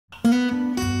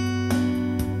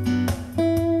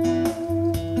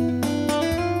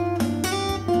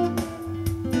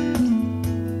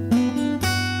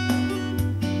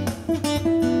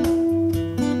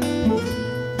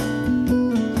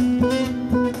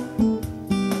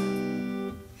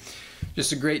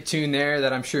Just a great tune there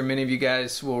that I'm sure many of you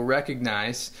guys will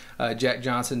recognize, Jack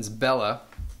Johnson's Belle.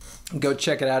 Go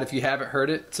check it out if you haven't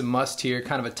heard it. It's a must hear,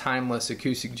 kind of a timeless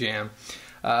acoustic jam.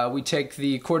 We take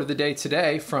the chord of the day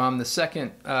today from the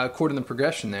second chord in the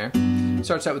progression there.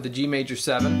 Starts out with the G major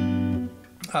 7,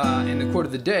 and the chord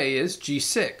of the day is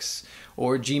G6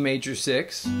 or G major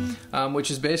 6, which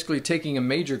is basically taking a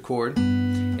major chord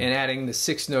and adding the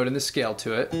 6th note in the scale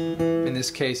to it. In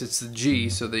this case it's the G,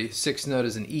 so the 6th note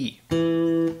is an E.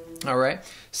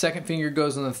 Alright, second finger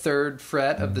goes on the 3rd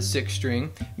fret of the 6th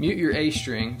string. Mute your A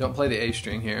string, don't play the A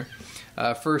string here.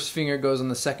 First finger goes on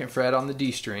the 2nd fret on the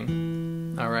D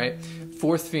string. Alright,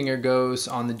 4th finger goes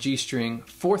on the G string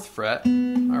 4th fret.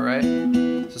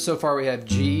 Alright, so far we have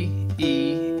G,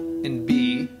 E, and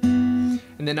B.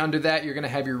 And then under that you're going to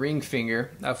have your ring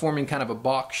finger forming kind of a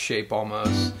box shape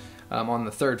almost on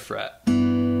the 3rd fret.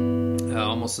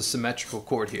 Almost a symmetrical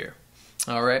chord here.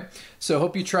 Alright, so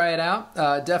hope you try it out.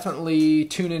 Definitely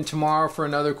tune in tomorrow for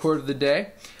another chord of the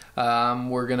day.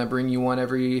 We're going to bring you one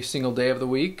every single day of the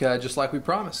week, just like we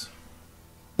promised.